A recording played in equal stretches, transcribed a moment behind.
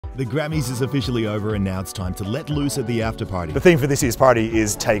The Grammys is officially over and now it's time to let loose at the after party. The theme for this year's party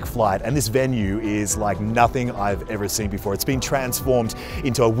is Take Flight, and this venue is like nothing I've ever seen before. It's been transformed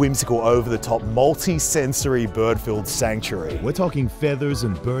into a whimsical, over-the-top, multi-sensory, bird-filled sanctuary. We're talking feathers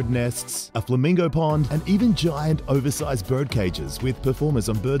and bird nests, a flamingo pond, and even giant, oversized bird cages with performers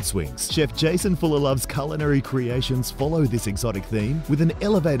on bird swings. Chef Jason Fullilove's culinary creations follow this exotic theme with an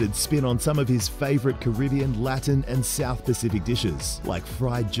elevated spin on some of his favorite Caribbean, Latin, and South Pacific dishes, like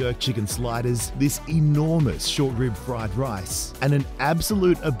fried jerk chicken sliders, this enormous short rib fried rice, and an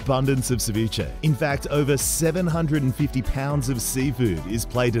absolute abundance of ceviche. In fact, over 750 pounds of seafood is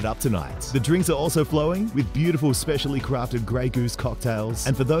plated up tonight. The drinks are also flowing with beautiful specially crafted Grey Goose cocktails,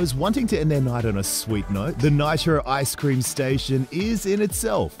 and for those wanting to end their night on a sweet note, the Nitro Ice Cream Station is in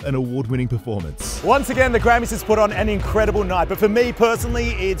itself an award-winning performance. Once again, the Grammys has put on an incredible night, but for me personally,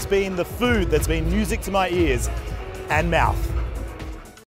 it's been the food that's been music to my ears and mouth.